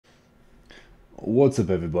What's up,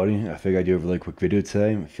 everybody? I figured I'd do a really quick video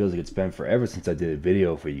today. It feels like it's been forever since I did a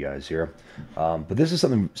video for you guys here. But this is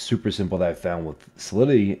something super simple that I found with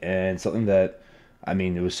Solidity, and something that, I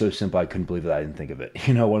mean, it was so simple I couldn't believe that I didn't think of it.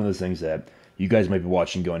 One of those things that you guys might be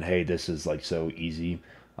watching going, hey, this is like so easy.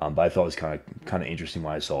 But I thought it was kind of interesting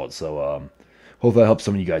when I saw it. So hopefully that helps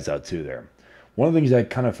some of you guys out too there. One of the things I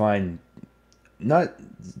kind of find not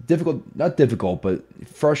not difficult, but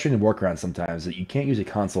frustrating to work around sometimes that you can't use a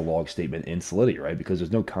console log statement in Solidity, right? Because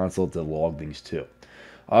there's no console to log things to.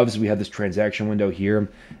 Obviously, we have this transaction window here,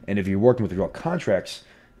 and if you're working with real contracts,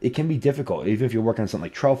 it can be difficult. Even if you're working on something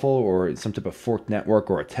like Truffle or some type of forked network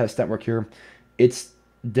or a test network here, it's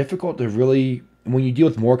difficult to really, when you deal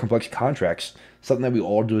with more complex contracts, something that we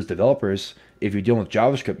all do as developers, if you're dealing with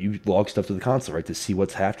JavaScript, you log stuff to the console, right, to see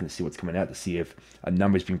what's happening, to see what's coming out, to see if a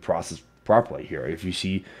number is being processed properly here. If you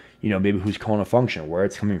see, maybe who's calling a function, where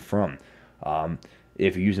it's coming from.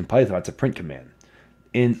 If you're using Python, it's a print command.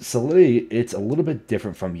 In Solidity, it's a little bit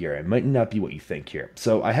different from here. It might not be what you think here.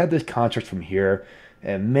 So I had this contract from here,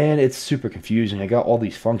 and man, it's super confusing. I got all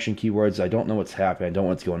these function keywords. I don't know what's happening. I don't know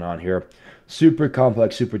what's going on here. Super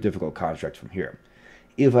complex, super difficult contract from here.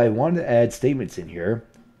 If I wanted to add statements in here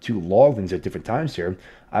to log things at different times here,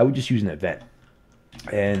 I would just use an event.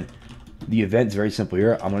 And the event is very simple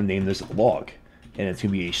here. I'm going to name this log, and it's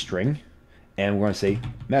going to be a string, and we're going to say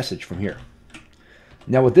message from here.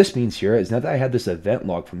 Now what this means here is now that I have this event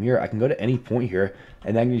log from here, I can go to any point here,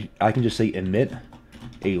 and then I can just say emit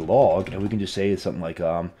a log, and we can just say something like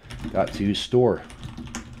got to store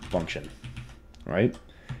function, right?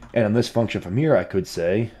 And on this function from here, I could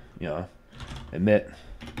say, emit,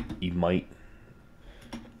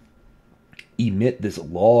 emit this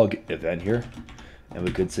log event here, and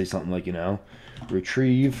we could say something like,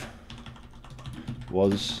 retrieve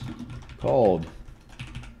was called.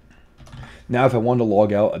 Now, if I wanted to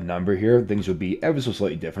log out a number here, things would be ever so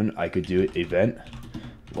slightly different. I could do event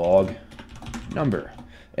log number.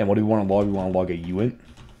 And what do we want to log? We want to log a uint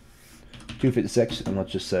 256, and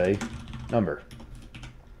let's just say number.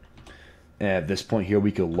 And at this point here,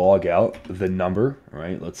 we could log out the number,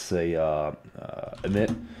 right? Let's say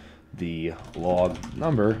emit the log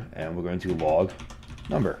number, and we're going to log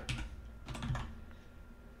number.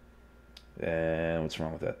 And what's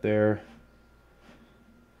wrong with that there?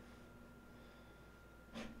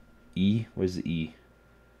 E, where's the E?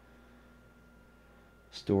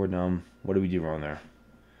 Store num, what do we do wrong there?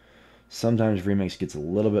 Sometimes Remix gets a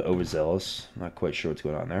little bit overzealous. Not quite sure what's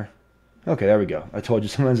going on there. Okay, there we go. I told you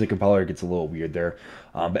sometimes the compiler gets a little weird there.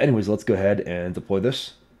 But anyways, let's go ahead and deploy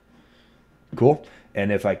this. Cool.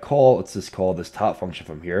 And if I call, let's just call this top function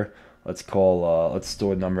from here. Let's call, let's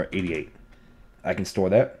store number 88. I can store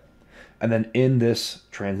that. And then in this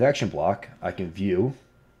transaction block, I can view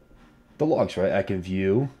the logs, right? I can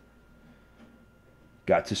view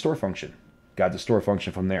got to store function. Got to store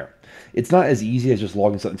function from there. It's not as easy as just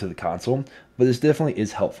logging something to the console, but this definitely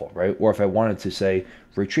is helpful, right? Or if I wanted to say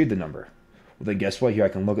retrieve the number, well then guess what? Here I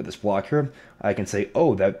can look at this block here. I can say,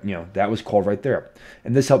 oh, that that was called right there.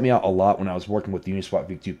 And this helped me out a lot when I was working with the Uniswap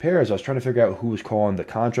V2 pairs. I was trying to figure out who was calling the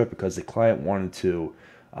contract because the client wanted to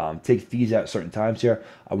take fees at certain times here.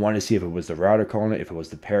 I wanted to see if it was the router calling it, if it was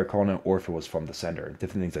the pair calling it, or if it was from the sender,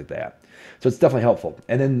 different things like that. So it's definitely helpful.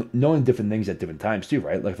 And then knowing different things at different times too,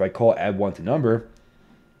 right? Like if I call add one to number,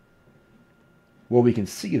 well, we can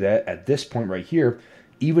see that at this point right here,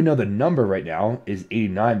 even though the number right now is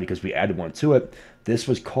 89 because we added one to it, this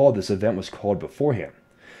event was called beforehand.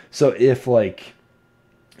 So if like,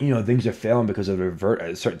 things are failing because of the revert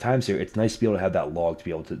at certain times here, it's nice to be able to have that log to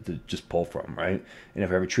be able to just pull from, right? And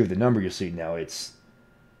if I retrieve the number, you'll see now it's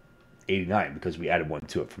 89 because we added one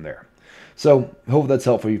to it from there. So hope that's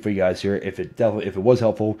helpful for you guys here. If it was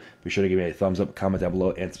helpful, be sure to give me a thumbs up, comment down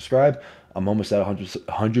below, and subscribe. I'm almost at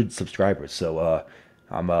 100 subscribers, so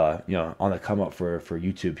I'm on the come up for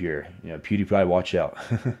YouTube here. PewDiePie, watch out.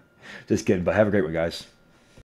 Just kidding, but have a great one, guys.